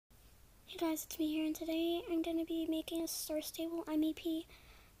Hey guys, it's me here, and today I'm going to be making a star stable MEP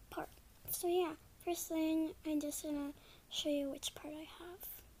part. So yeah, first thing, I'm just going to show you which part I have.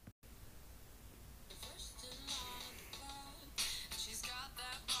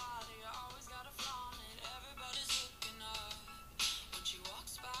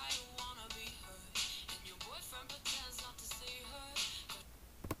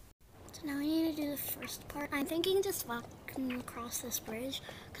 So now I need to do the first part. I'm thinking just walking across this bridge,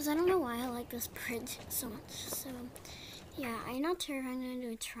 because I don't know why I like this bridge so much. So yeah, I'm not sure if I'm going to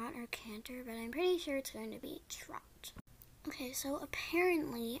do a trot or canter, but I'm pretty sure it's going to be trot. Okay, so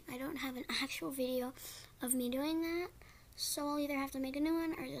apparently I don't have an actual video of me doing that, so I'll either have to make a new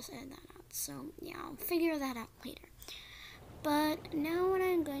one or just edit that out. So yeah, I'll figure that out later. But now what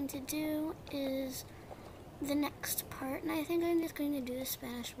I'm going to do is the next part, and I think I'm just going to do the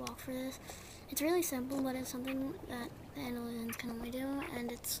Spanish walk for this. It's really simple, but it's something that the Andalusians can only do,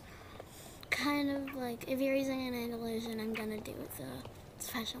 and it's kind of like, if you're using an Andalusian, I'm gonna do the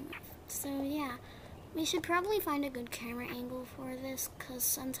special move. So yeah, we should probably find a good camera angle for this, because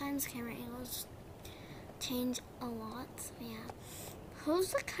sometimes camera angles change a lot. So yeah,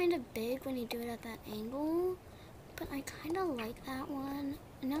 hooves look kind of big when you do it at that angle, but I kind of like that one.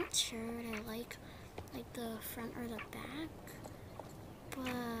 I'm not sure what I like the front or the back, but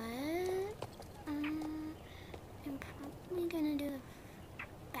I'm probably gonna do the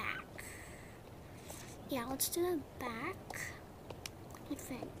back. Yeah, let's do the back, I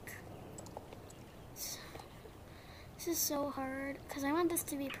think. So, this is so hard, because I want this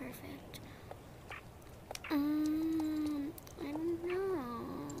to be perfect. I don't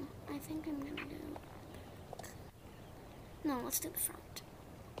know. I think I'm gonna do back. No, let's do the front.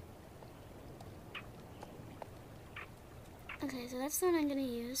 Okay, so that's the one I'm going to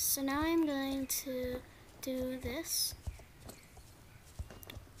use. So now I'm going to do this.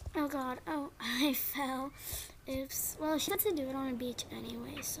 Oh god, oh, I fell. Oops. Well, she got to do it on a beach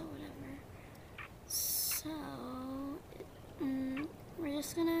anyway, so whatever. So, we're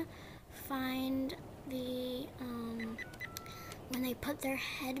just going to find the, when they put their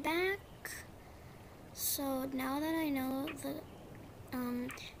head back. So now that I know the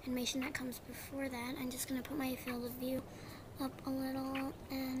animation that comes before that, I'm just going to put my field of view up a little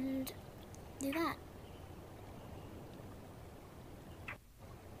and do that.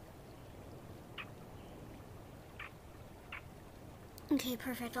 Okay,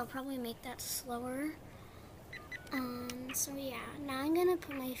 perfect. I'll probably make that slower. So yeah, now I'm gonna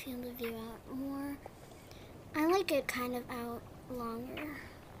put my field of view out more. I like it kind of out longer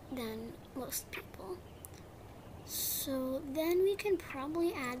than most people. So then we can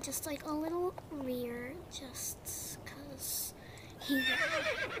probably add just like a little rear, just cause he.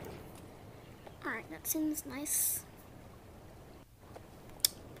 Alright, that seems nice.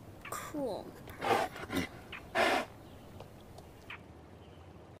 Cool. Perfect.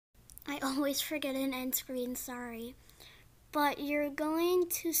 I always forget an end screen, sorry. But you're going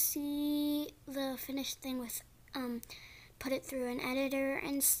to see the finished thing with, put it through an editor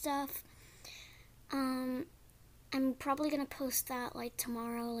and stuff. I'm probably gonna post that like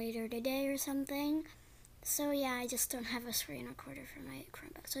tomorrow, later today or something. So yeah, I just don't have a screen recorder for my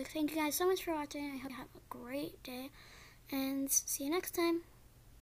Chromebook. So thank you guys so much for watching. I hope you have a great day, and see you next time.